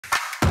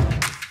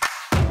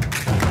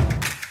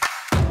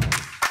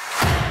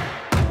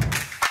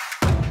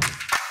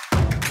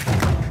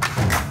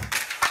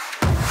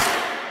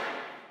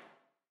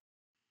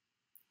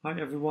Hi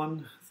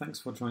everyone, thanks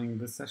for joining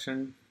this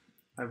session.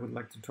 I would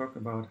like to talk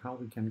about how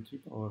we can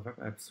keep our web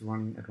apps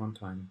running at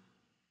runtime.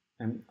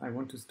 And I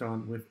want to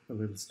start with a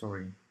little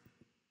story.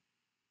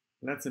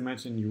 Let's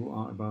imagine you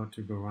are about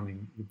to go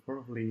running. You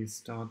probably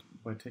start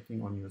by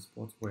taking on your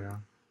sportswear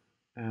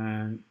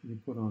and you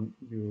put on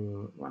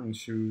your running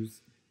shoes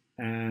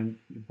and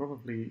you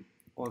probably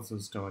also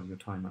start your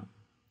timer.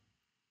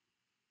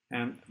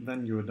 And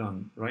then you're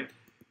done, right?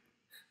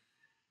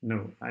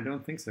 No, I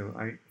don't think so.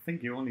 I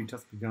think you only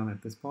just begun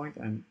at this point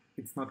and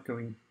it's not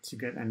going to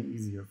get any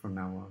easier from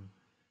now on.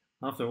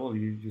 After all,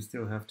 you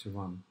still have to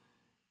run.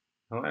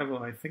 However,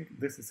 I think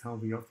this is how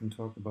we often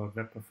talk about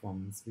web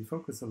performance. We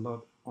focus a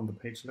lot on the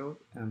page load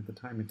and the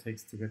time it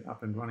takes to get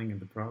up and running in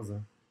the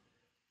browser,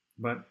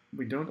 but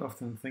we don't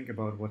often think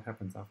about what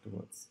happens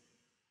afterwards.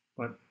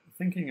 But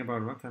thinking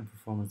about runtime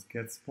performance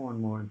gets more and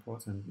more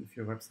important if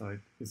your website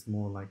is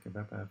more like a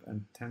web app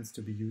and tends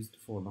to be used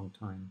for a long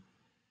time.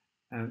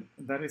 And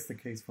that is the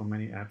case for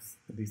many apps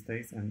these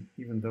days, and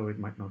even though it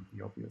might not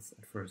be obvious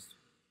at first.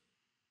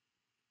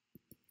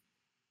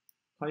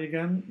 Hi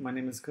again, my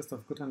name is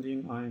Christoph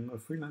Guttandin. I'm a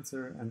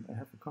freelancer and I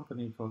have a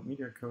company called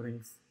Media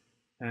Codings,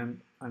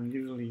 and I'm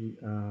usually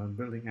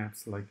building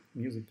apps like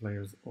music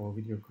players or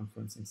video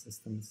conferencing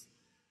systems.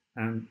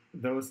 And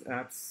those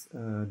apps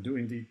do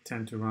indeed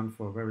tend to run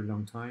for a very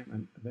long time,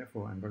 and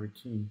therefore I'm very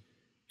keen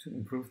to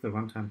improve the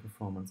runtime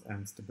performance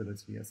and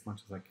stability as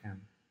much as I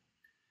can.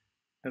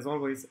 As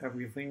always,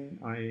 everything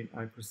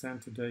I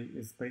present today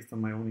is based on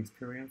my own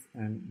experience,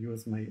 and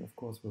yours may, of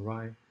course,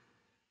 vary.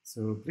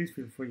 So please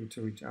feel free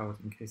to reach out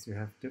in case you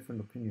have different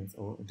opinions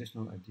or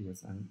additional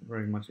ideas. I'm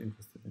very much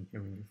interested in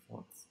hearing your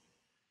thoughts.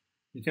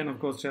 You can, of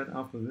course, chat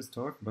after this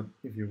talk, but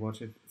if you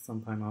watch it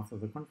sometime after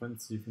the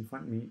conference, you can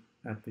find me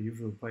at the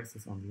usual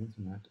places on the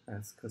internet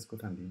as Chris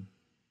Guttandin.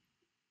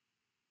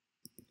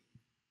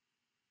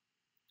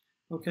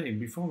 Okay,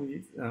 before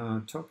we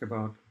talk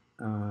about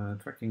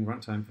tracking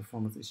runtime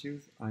performance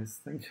issues, I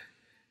think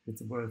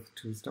it's worth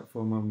to stop for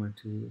a moment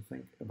to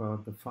think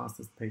about the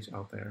fastest page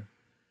out there.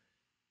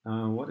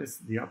 What is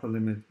the upper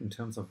limit in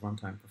terms of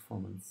runtime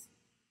performance?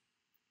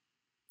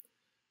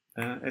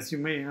 As you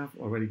may have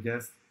already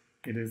guessed,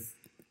 it is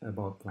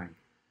about blank.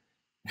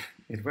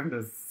 It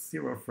renders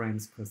 0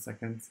 frames per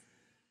second,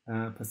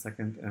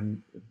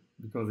 and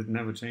because it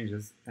never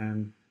changes,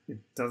 and it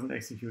doesn't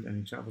execute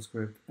any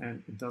JavaScript,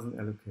 and it doesn't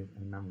allocate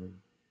any memory.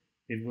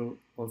 It will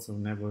also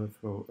never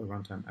throw a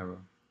runtime error.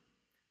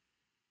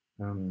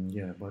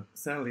 But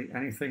sadly,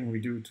 anything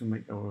we do to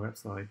make our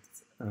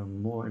websites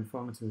more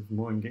informative,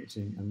 more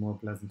engaging, and more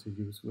pleasant to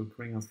use will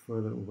bring us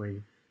further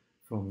away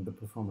from the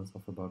performance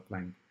of about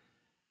blank.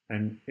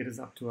 And it is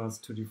up to us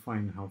to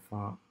define how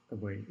far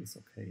away is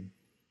okay.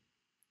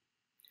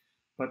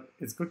 But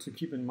it's good to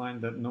keep in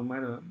mind that no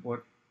matter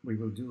what we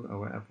will do,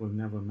 our app will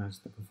never match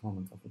the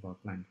performance of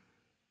about blank.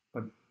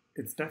 But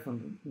it's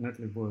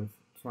definitely worth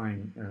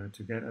trying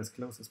to get as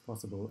close as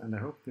possible, and I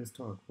hope this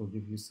talk will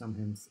give you some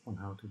hints on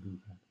how to do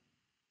that.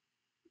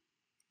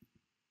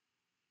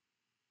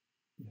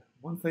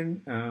 One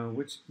thing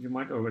which you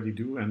might already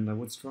do, and I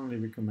would strongly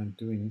recommend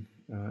doing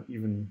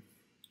even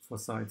for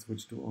sites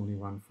which do only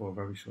run for a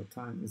very short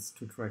time, is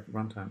to track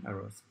runtime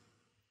errors.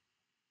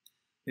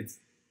 It's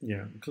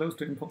close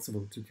to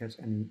impossible to catch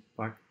any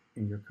bug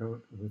in your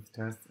code with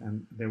tests,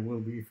 and there will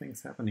be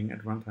things happening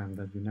at runtime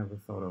that you never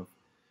thought of.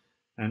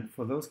 And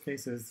for those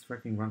cases,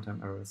 tracking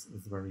runtime errors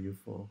is very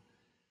useful.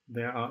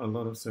 There are a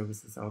lot of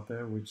services out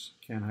there which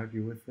can help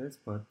you with this,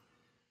 but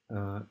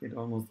it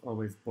almost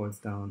always boils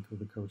down to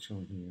the code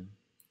shown here.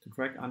 To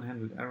track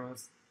unhandled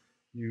errors,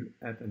 you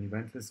add an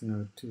event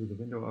listener to the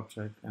window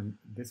object, and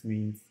this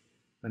means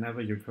whenever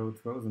your code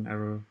throws an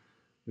error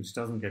which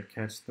doesn't get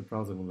cached, the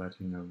browser will let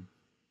you know.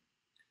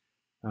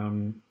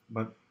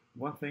 But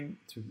one thing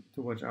to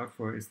watch out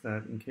for is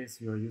that in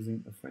case you are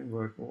using a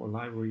framework or a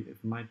library,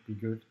 it might be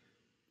good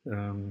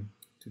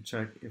to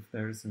check if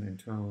there is an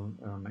internal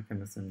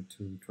mechanism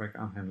to track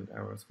unhandled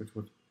errors, which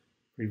would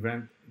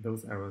prevent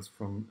those errors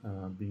from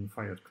being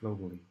fired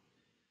globally.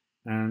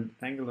 And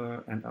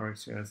Angular and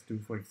RxJS do,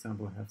 for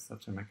example, have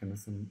such a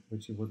mechanism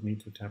which you would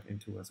need to tap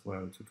into as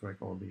well to track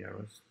all the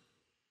errors.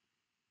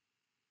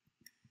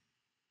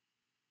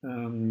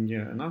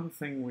 Another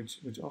thing which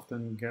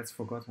often gets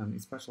forgotten,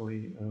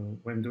 especially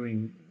when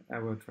doing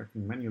error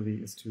tracking manually,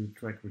 is to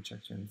track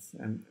rejections.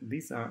 And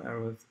these are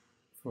errors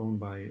thrown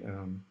by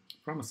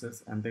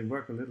promises, and they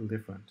work a little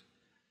different.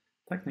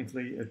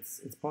 Technically,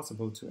 it's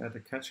possible to add a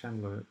catch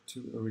handler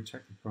to a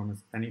rejected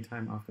promise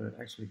anytime after it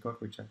actually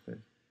got rejected.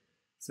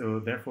 So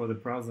therefore, the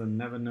browser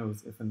never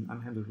knows if an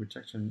unhandled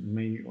rejection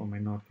may or may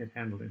not get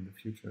handled in the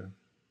future.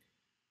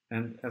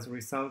 And as a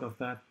result of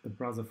that, the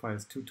browser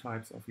fires two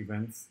types of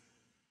events.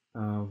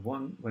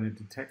 One when it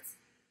detects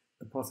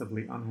a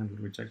possibly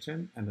unhandled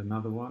rejection, and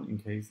another one in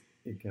case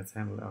it gets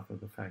handled after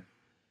the fact.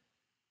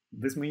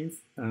 This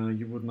means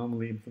you would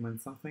normally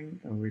implement something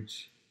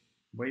which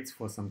waits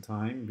for some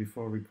time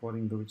before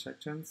reporting the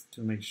rejections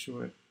to make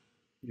sure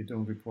you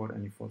don't report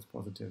any false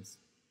positives.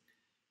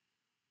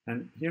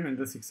 And here in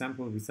this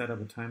example, we set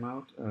up a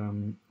timeout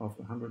of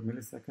 100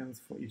 milliseconds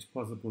for each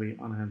possibly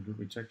unhandled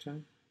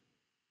rejection.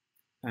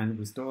 And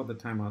we store the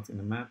timeouts in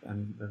a map,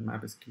 and the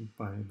map is keyed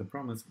by the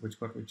promise which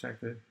got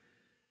rejected.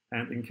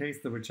 And in case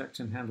the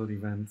rejection handled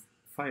event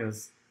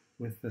fires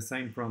with the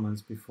same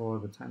promise before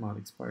the timeout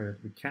expired,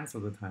 we cancel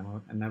the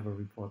timeout and never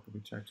report the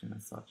rejection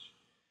as such.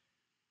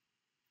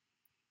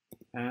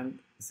 And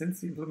since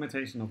the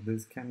implementation of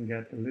this can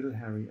get a little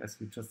hairy, as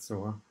we just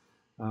saw,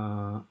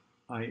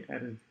 I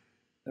added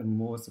a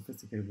more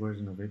sophisticated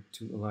version of it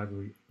to a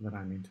library that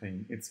I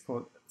maintain. It's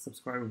called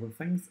Subscribable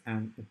Things,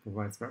 and it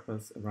provides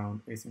wrappers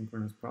around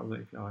asynchronous browser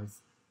APIs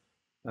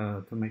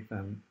to make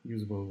them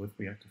usable with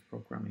reactive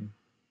programming.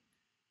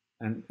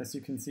 And as you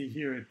can see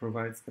here, it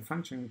provides a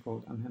function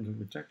called unhandled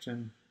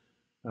rejection,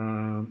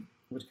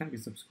 which can be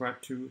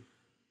subscribed to.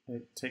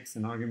 It takes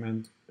an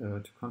argument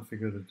to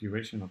configure the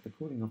duration of the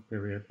cooling off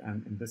period,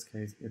 and in this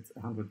case, it's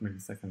 100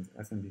 milliseconds,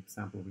 as in the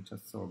example we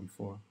just saw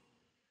before.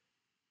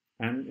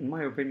 And in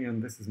my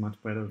opinion, this is much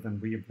better than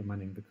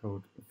re-implementing the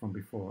code from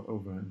before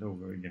over and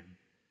over again.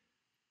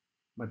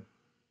 But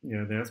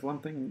yeah, there's one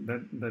thing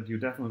that you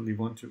definitely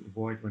want to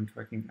avoid when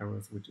tracking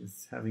errors, which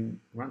is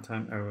having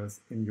runtime errors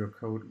in your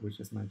code,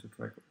 which is meant to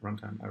track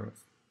runtime errors.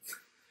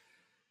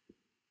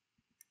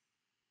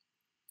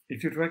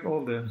 If you track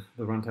all the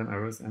runtime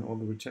errors and all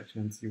the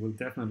rejections, you will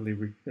definitely,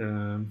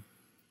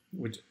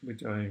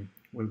 which I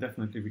will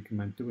definitely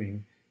recommend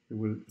doing, you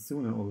will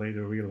sooner or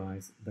later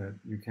realize that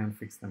you can't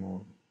fix them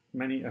all.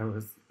 Many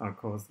errors are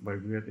caused by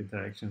weird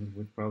interactions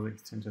with browser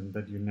extensions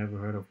that you never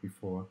heard of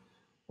before,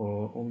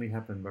 or only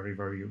happen very,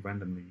 very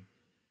randomly.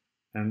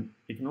 And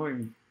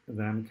ignoring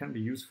them can be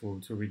useful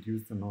to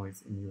reduce the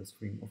noise in your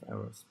stream of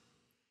errors.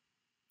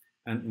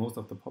 And most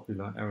of the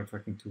popular error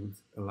tracking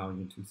tools allow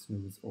you to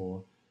snooze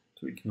or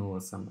to ignore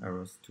some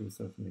errors to a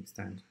certain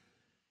extent.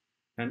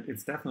 And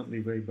it's definitely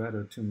way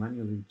better to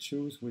manually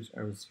choose which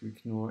errors you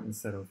ignore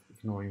instead of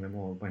ignoring them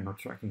all by not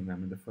tracking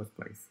them in the first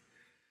place.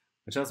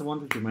 I just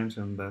wanted to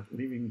mention that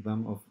leaving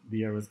them of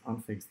the errors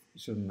unfixed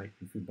shouldn't make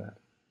you feel bad.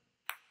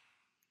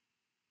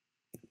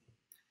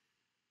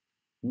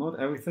 Not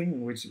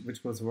everything which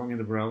was wrong in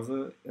the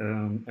browser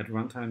at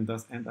runtime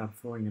does end up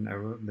throwing an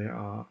error. There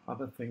are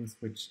other things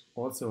which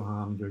also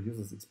harm your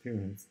user's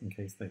experience in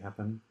case they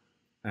happen.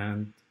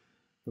 And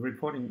the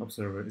reporting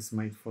observer is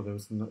made for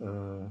those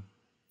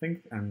things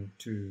and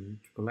to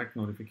collect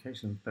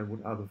notifications that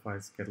would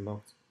otherwise get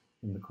logged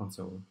in the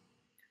console.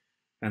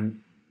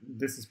 And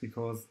this is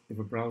because if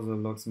a browser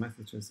logs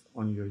messages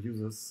on your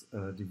user's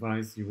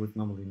device, you would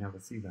normally never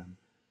see them.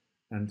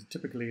 And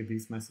typically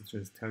these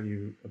messages tell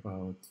you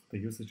about the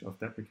usage of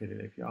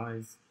deprecated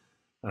APIs,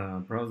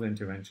 browser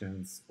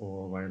interventions,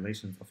 or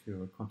violations of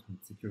your content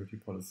security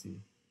policy.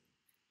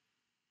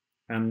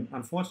 And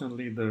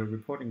unfortunately, the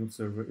reporting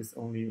observer is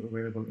only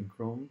available in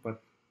Chrome,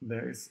 but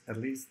there is at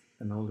least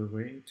an older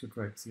way to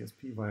track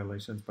CSP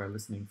violations by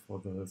listening for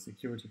the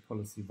security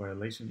policy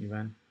violation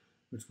event,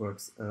 which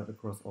works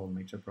across all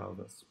major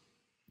browsers.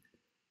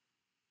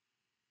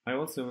 I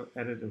also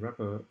added a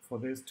wrapper for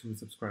this to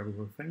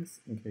subscribable things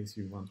in case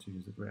you want to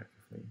use it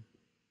reactively.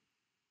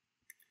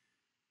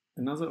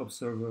 Another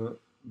observer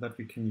that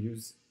we can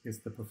use is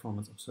the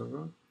performance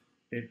observer.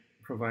 It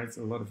provides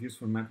a lot of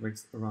useful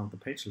metrics around the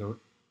page load,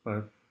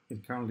 but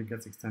it currently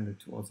gets extended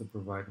to also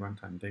provide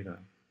runtime data.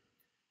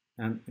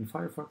 And in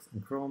Firefox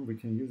and Chrome, we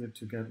can use it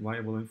to get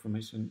viable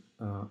information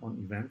on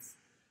events.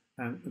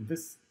 And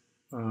this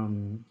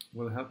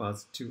will help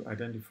us to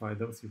identify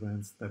those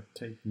events that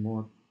take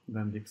more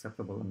than the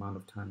acceptable amount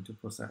of time to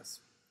process.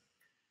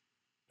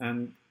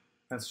 And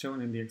as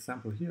shown in the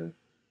example here,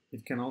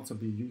 it can also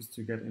be used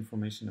to get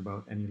information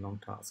about any long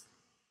task.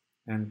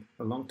 And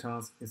a long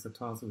task is a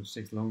task which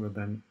takes longer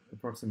than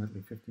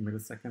approximately 50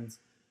 milliseconds.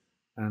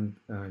 And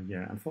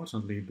yeah,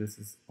 unfortunately, this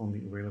is only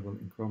available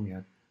in Chrome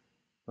yet,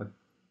 but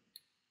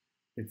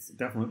it's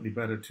definitely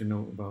better to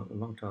know about a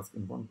long task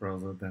in one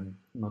browser than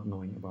not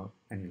knowing about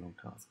any long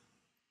task.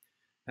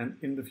 And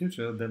in the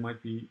future, there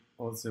might be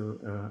also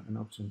an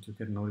option to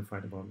get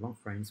notified about long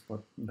frames,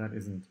 but that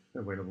isn't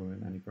available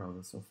in any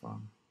browser so far.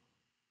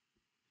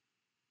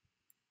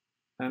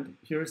 And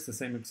here is the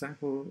same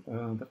example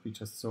that we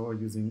just saw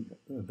using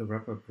the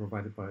wrapper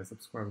provided by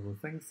Subscribable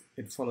Things.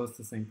 It follows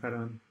the same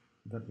pattern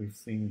that we've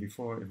seen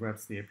before. It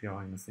wraps the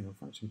API in a single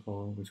function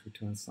call, which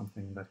returns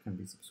something that can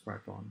be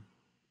subscribed on.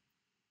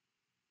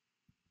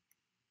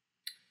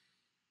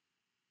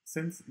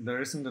 Since there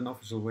isn't an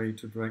official way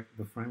to track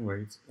the frame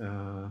rate,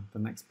 the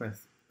next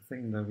best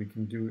thing that we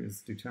can do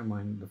is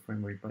determine the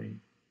frame rate by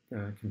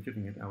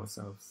computing it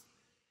ourselves.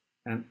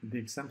 And the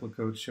example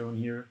code shown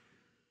here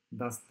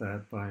does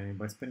that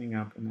by spinning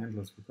up an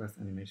endless request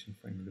animation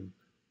frame loop.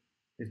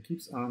 It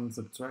keeps on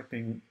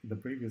subtracting the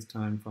previous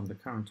time from the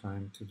current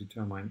time to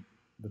determine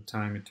the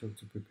time it took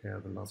to prepare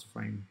the last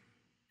frame.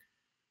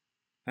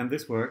 And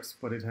this works,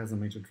 but it has a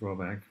major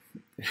drawback.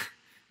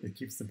 It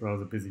keeps the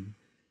browser busy.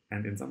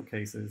 And in some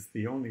cases,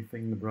 the only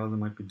thing the browser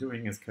might be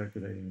doing is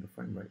calculating the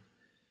frame rate.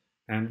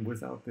 And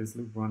without this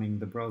loop running,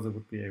 the browser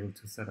would be able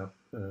to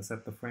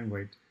set the frame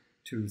rate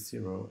to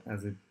 0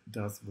 as it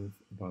does with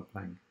about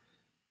blank.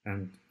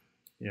 And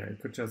yeah,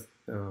 it could just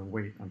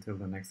wait until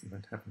the next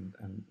event happened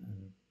and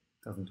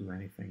doesn't do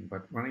anything.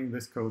 But running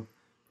this code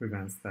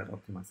prevents that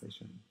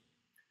optimization.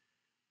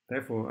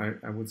 Therefore,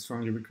 I would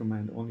strongly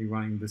recommend only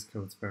running this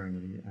code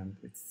sparingly, and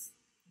it's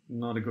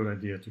not a good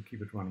idea to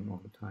keep it running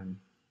all the time.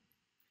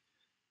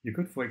 You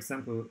could, for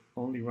example,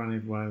 only run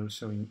it while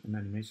showing an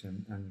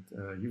animation and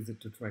use it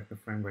to track the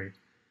frame rate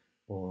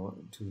or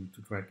to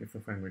track if the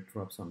frame rate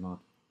drops or not.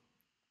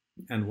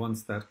 And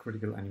once that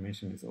critical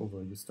animation is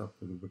over, you stop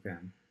the loop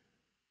again.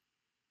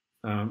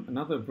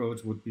 Another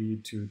approach would be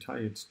to tie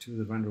it to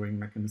the rendering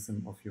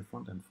mechanism of your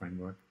front-end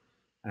framework.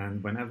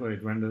 And whenever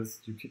it renders,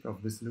 you kick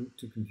off this loop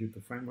to compute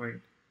the frame rate.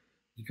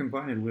 You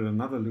combine it with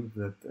another loop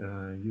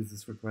that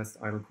uses request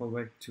idle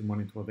callback to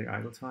monitor the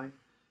idle time.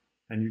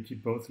 And you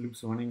keep both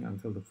loops running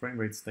until the frame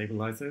rate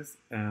stabilizes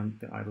and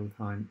the idle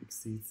time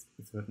exceeds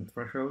a certain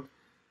threshold.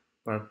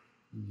 But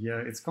yeah,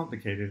 it's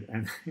complicated,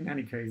 and in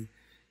any case,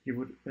 it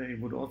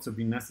would also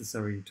be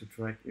necessary to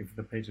track if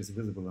the page is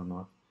visible or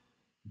not,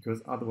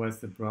 because otherwise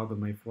the browser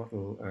may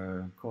throttle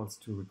calls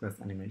to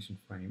request animation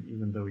frame,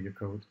 even though your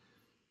code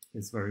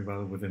is very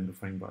well within the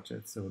frame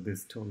budget. So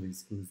this totally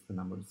screws the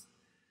numbers.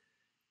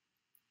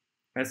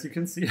 As you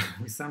can see,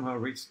 we somehow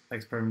reached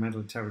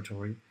experimental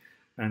territory,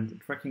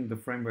 and tracking the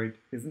frame rate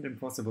isn't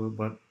impossible,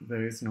 but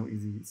there is no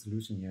easy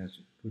solution yet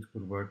which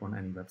would work on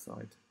any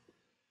website.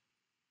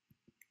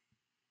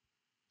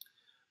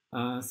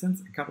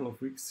 Since a couple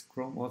of weeks,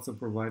 Chrome also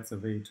provides a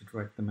way to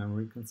track the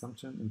memory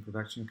consumption in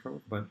production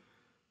code, but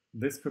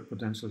this could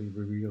potentially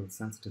reveal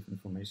sensitive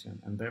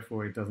information, and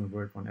therefore it doesn't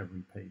work on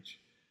every page.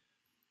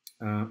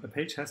 A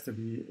page has to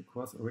be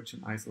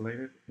cross-origin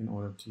isolated in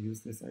order to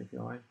use this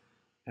API,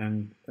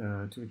 and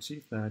to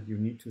achieve that, you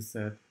need to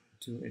set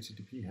 2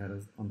 HTTP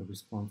headers on the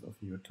response of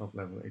your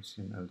top-level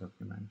HTML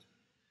document.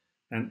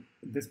 And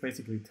this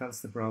basically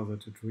tells the browser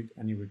to treat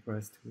any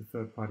request to a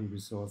third-party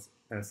resource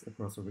as a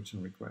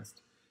cross-origin request,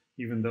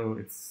 even though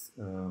it's,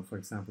 for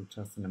example,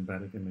 just an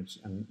embedded image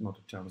and not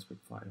a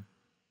JavaScript file.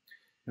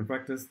 In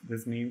practice,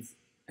 this means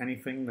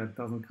anything that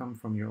doesn't come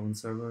from your own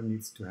server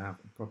needs to have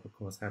a proper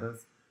course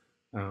headers,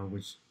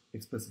 which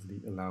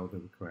explicitly allow the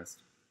request.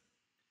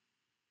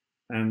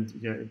 And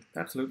yeah, it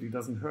absolutely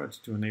doesn't hurt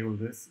to enable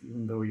this,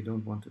 even though you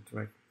don't want to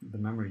track the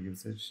memory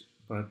usage,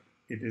 but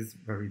it is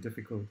very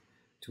difficult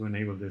to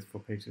enable this for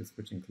pages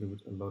which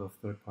include a lot of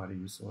third-party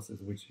resources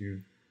which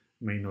you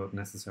may not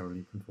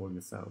necessarily control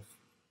yourself.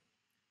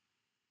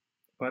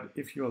 But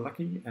if you're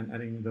lucky and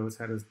adding those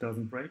headers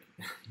doesn't break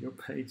your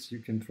page, you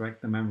can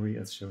track the memory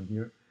as shown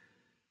here.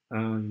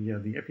 Yeah,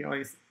 the API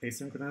is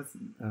asynchronous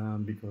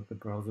because the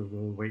browser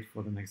will wait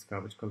for the next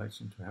garbage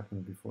collection to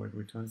happen before it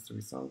returns the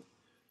result,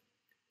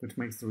 which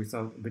makes the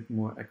result a bit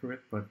more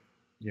accurate, but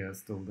yeah,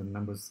 still the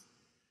numbers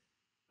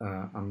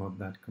are not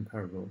that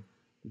comparable.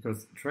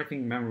 Because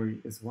tracking memory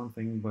is one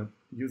thing, but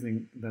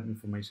using that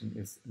information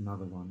is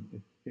another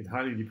one. It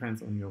highly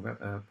depends on your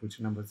web app, which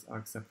numbers are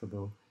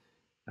acceptable,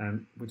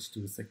 and which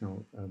to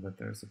signal that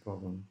there's a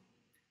problem.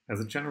 As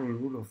a general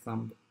rule of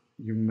thumb,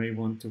 you may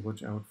want to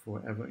watch out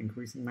for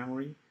ever-increasing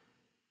memory,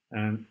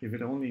 and if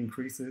it only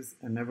increases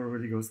and never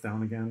really goes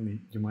down again,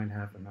 you might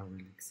have a memory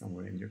leak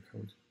somewhere in your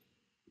code.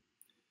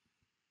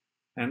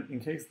 And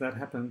in case that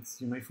happens,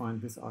 you may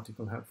find this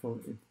article helpful.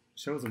 It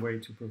shows a way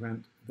to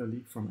prevent the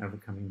leak from ever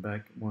coming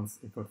back once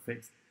it got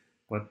fixed,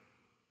 but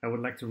I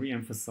would like to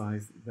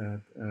re-emphasize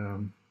that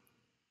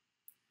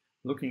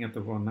looking at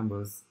the raw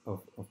numbers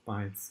of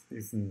bytes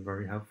isn't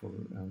very helpful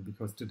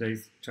because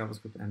today's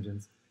JavaScript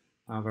engines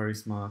are very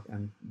smart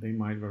and they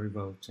might very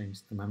well change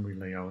the memory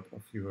layout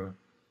of your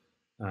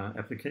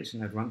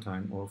application at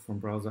runtime or from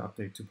browser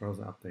update to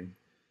browser update,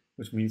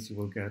 which means you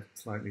will get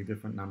slightly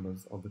different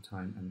numbers all the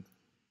time, and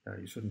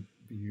you shouldn't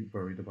be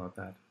worried about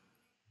that.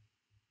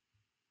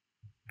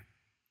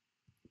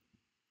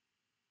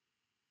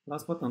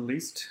 Last but not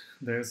least,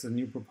 there's a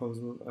new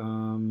proposal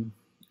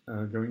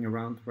going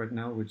around right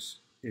now, which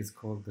is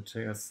called the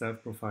JS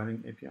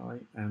Self-Profiling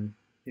API, and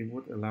it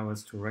would allow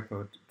us to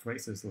record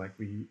traces like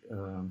we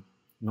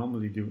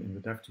normally do in the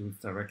DevTools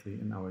directly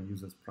in our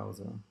user's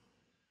browser.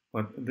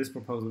 But this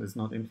proposal is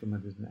not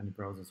implemented in any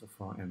browser so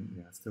far, and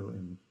yeah, still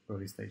in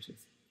early stages.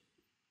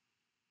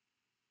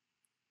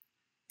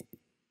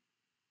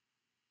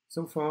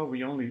 So far,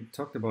 we only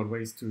talked about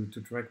ways to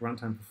track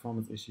runtime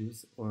performance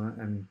issues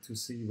and to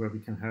see where we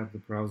can help the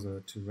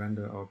browser to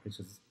render our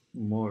pages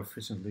more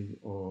efficiently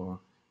or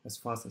as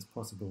fast as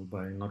possible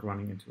by not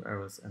running into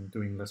errors and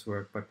doing less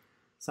work. But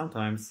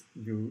sometimes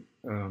you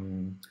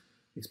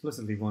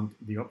explicitly want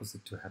the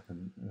opposite to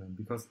happen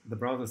because the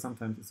browser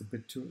sometimes is a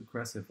bit too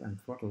aggressive and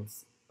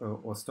throttles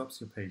or stops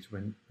your page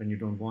when you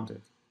don't want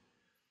it.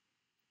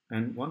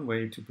 And one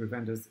way to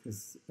prevent this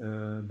is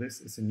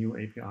a new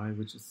API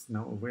which is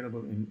now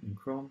available in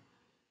Chrome,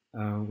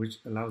 which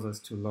allows us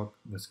to lock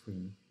the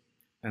screen.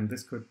 And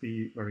this could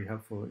be very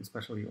helpful,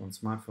 especially on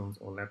smartphones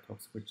or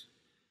laptops, which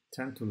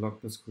tend to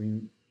lock the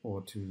screen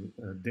or to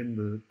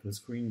dim the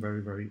screen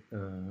very, very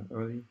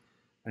early.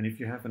 And if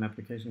you have an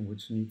application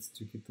which needs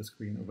to keep the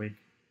screen awake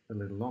a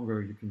little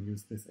longer, you can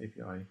use this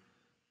API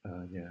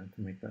to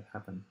make that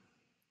happen.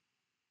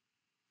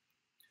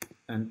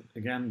 And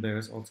again,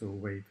 there's also a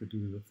way to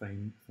do the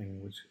same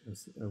thing, which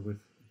is with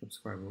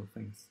subscribable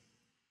things.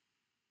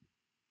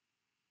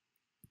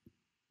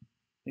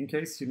 In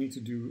case you need to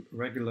do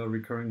regular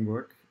recurring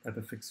work at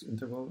a fixed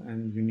interval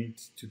and you need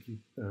to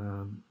keep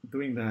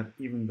doing that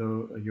even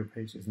though your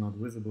page is not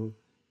visible,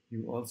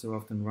 you also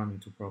often run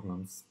into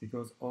problems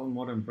because all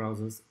modern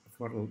browsers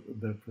throttle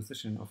the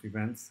precision of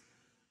events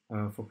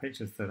for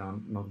pages that are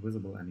not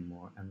visible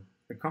anymore. And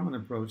a common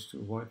approach to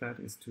avoid that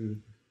is to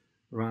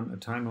run a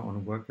timer on a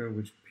worker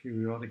which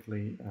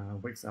periodically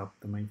wakes up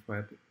the main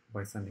thread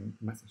by sending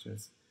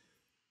messages.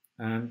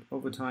 And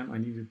over time, I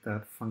needed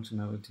that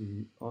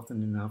functionality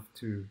often enough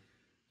to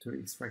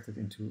extract it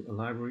into a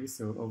library.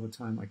 So over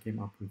time, I came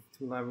up with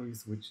two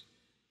libraries which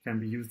can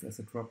be used as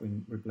a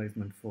drop-in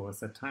replacement for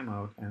set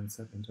timeout and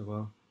set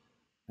interval.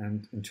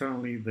 And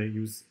internally, they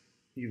use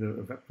either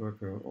a web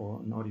worker or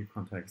an audio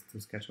context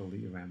to schedule the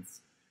events.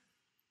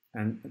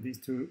 And these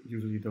two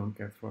usually don't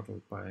get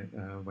throttled by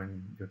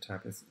when your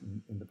tab is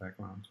in the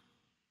background.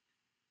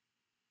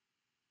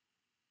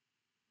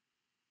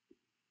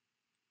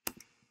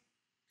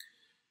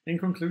 In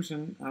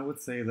conclusion, I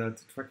would say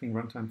that tracking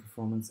runtime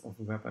performance of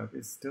a web app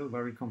is still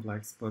very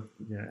complex, but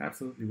yeah,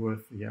 absolutely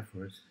worth the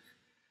effort.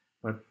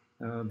 But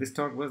this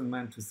talk wasn't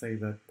meant to say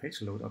that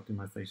page load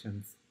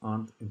optimizations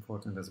aren't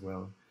important as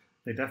well.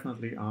 They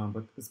definitely are,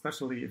 but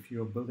especially if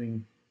you're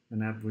building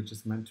an app which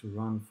is meant to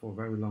run for a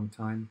very long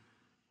time,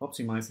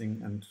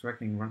 optimizing and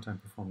tracking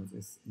runtime performance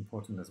is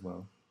important as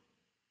well.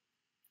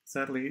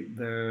 Sadly,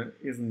 there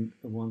isn't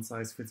a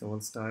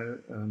one-size-fits-all style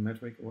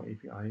metric or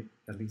API,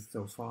 at least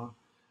so far,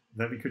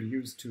 that we could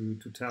use to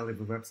tell if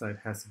a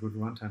website has good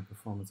runtime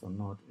performance or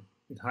not.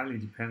 It highly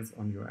depends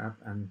on your app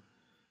and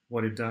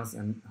what it does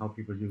and how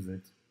people use it.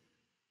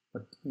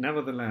 But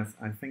nevertheless,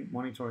 I think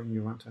monitoring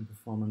your runtime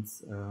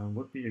performance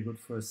would be a good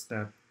first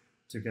step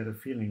to get a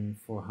feeling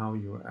for how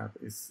your app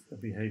is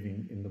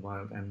behaving in the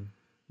wild and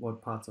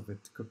what parts of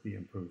it could be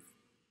improved.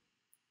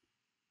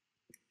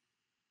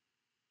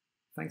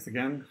 Thanks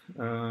again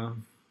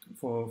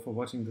for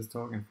watching this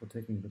talk and for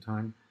taking the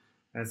time.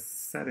 As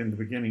said in the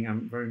beginning,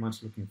 I'm very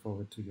much looking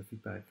forward to your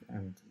feedback,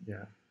 and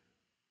yeah,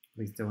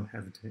 please don't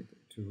hesitate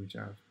to reach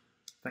out.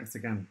 Thanks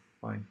again.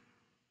 Bye.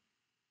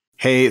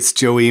 Hey, it's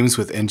Joe Eames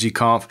with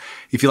ng-conf.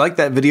 If you like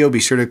that video, be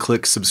sure to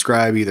click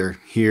subscribe either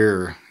here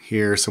or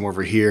here, somewhere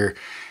over here.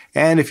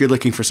 And if you're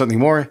looking for something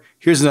more,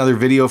 here's another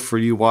video for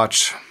you to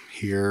watch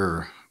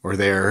here or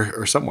there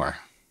or somewhere.